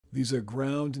These are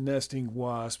ground nesting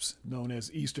wasps known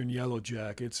as Eastern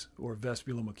Yellowjackets or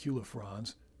Vespula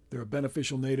Maculifrons. They're a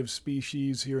beneficial native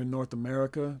species here in North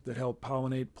America that help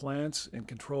pollinate plants and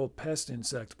control pest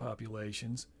insect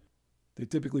populations. They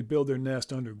typically build their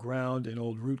nest underground in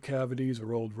old root cavities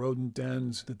or old rodent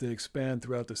dens that they expand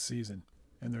throughout the season.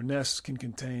 And their nests can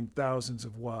contain thousands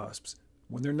of wasps.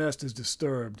 When their nest is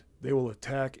disturbed, they will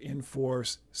attack in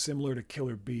force, similar to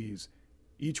killer bees.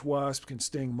 Each wasp can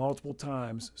sting multiple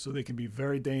times, so they can be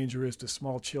very dangerous to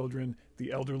small children,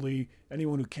 the elderly,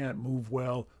 anyone who can't move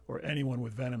well, or anyone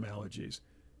with venom allergies.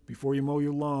 Before you mow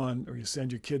your lawn or you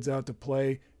send your kids out to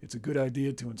play, it's a good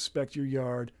idea to inspect your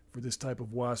yard for this type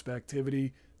of wasp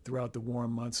activity throughout the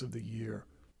warm months of the year.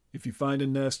 If you find a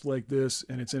nest like this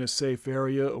and it's in a safe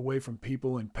area away from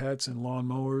people and pets and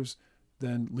lawnmowers,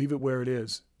 then leave it where it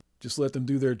is. Just let them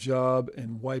do their job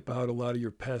and wipe out a lot of your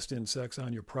pest insects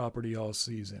on your property all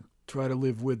season. Try to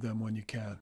live with them when you can.